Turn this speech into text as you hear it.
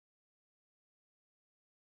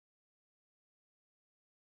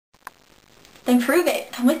Then prove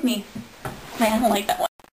it. Come with me. Wait, I don't like that one.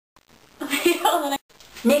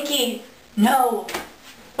 Nikki, no.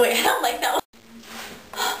 Wait, I don't like that one.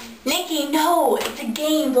 Nikki, no. It's a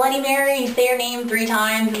game. Bloody Mary. You say your name 3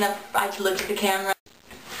 times and then I have to look at the camera.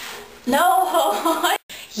 No.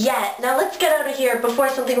 Yeah, now let's get out of here before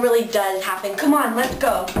something really does happen. Come on, let's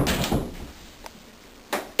go.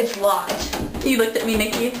 It's locked. You looked at me,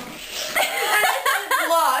 Nikki. It's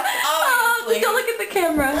locked, obviously. Don't look at the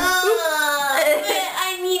camera.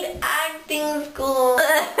 I need acting school.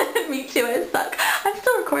 Me too, I suck. I'm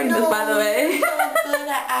still recording this, by the way. You're so good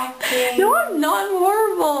at acting. No, I'm not. I'm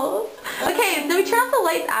horrible. Okay, do we turn off the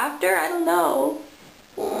lights after? I don't know.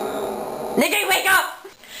 Nikki, wake up!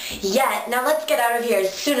 Yeah, now let's get out of here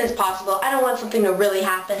as soon as possible. I don't want something to really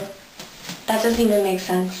happen. That doesn't even make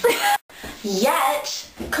sense. Yet!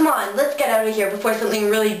 Come on, let's get out of here before something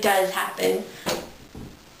really does happen.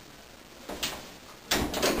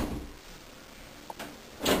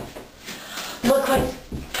 Look what...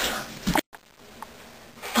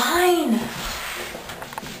 Fine!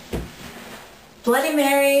 Bloody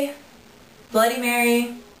Mary. Bloody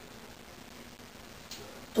Mary.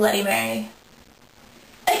 Bloody Mary.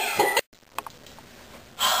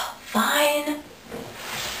 Fine.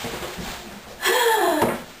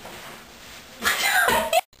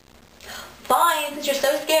 Fine, since you're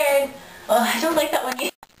so scared. Oh, I don't like that one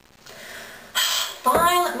either.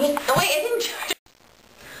 Fine, let me... Oh, wait, I didn't try.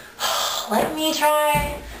 Let me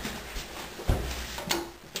try.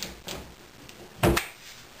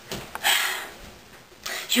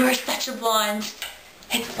 You are such a blonde.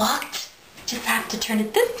 It's locked. Just have to turn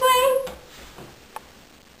it this way.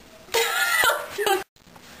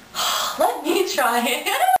 Let me try it.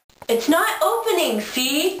 It's not opening,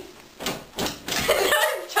 see? No,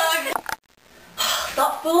 it's talking.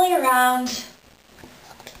 Stop fooling around.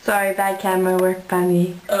 Sorry, bad camera work by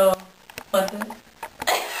me. Oh, what's it?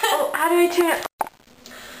 Oh, how do I turn it?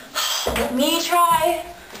 Let me try.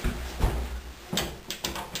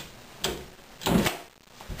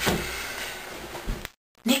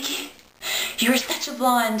 Nikki, you are such a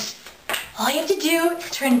blonde. All you have to do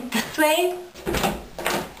is turn it this way,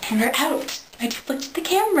 and we're out. I just looked at the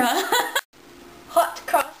camera. Hot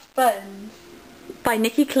cross buns. By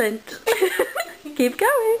Nikki Clint. Keep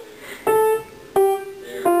going.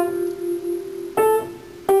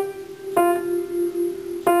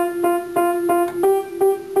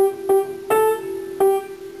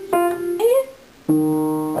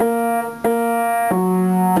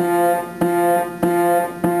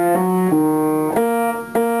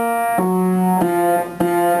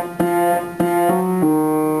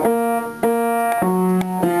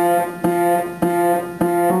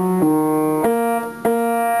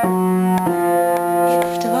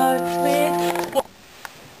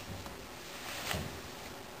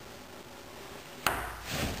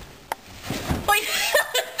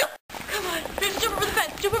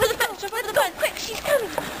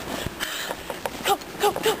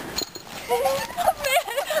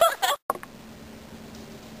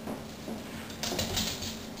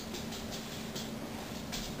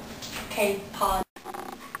 Okay, pause.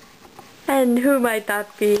 And who might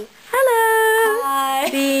that be? Hello! Hi!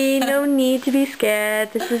 See, no need to be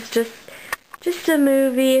scared. This is just a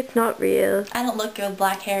movie. It's not real. I don't look good with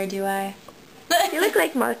black hair, do I? You look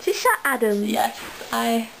like Morticia Adams. Yes,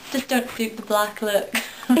 I just don't suit the black look.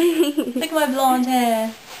 Look at my blonde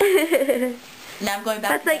hair. Now I'm going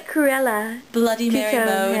back. That's like Cruella. Bloody Mary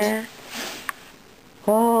mode. Hair.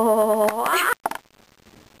 Oh.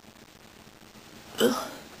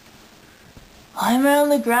 I'm on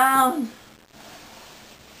the ground.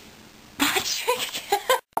 Patrick!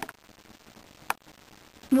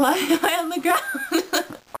 Why am I on the ground?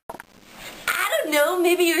 I don't know,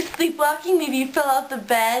 maybe you're sleepwalking, maybe you fell off the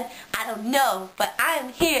bed. I don't know, but I'm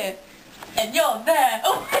here. And you're there.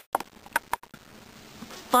 Oh.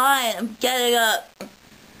 Fine, I'm getting up.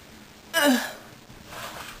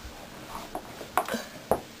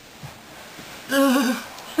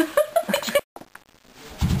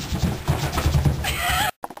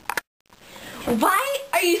 Why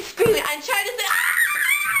are you screaming? I'm trying to say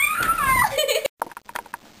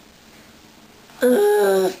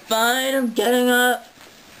fine, I'm getting up.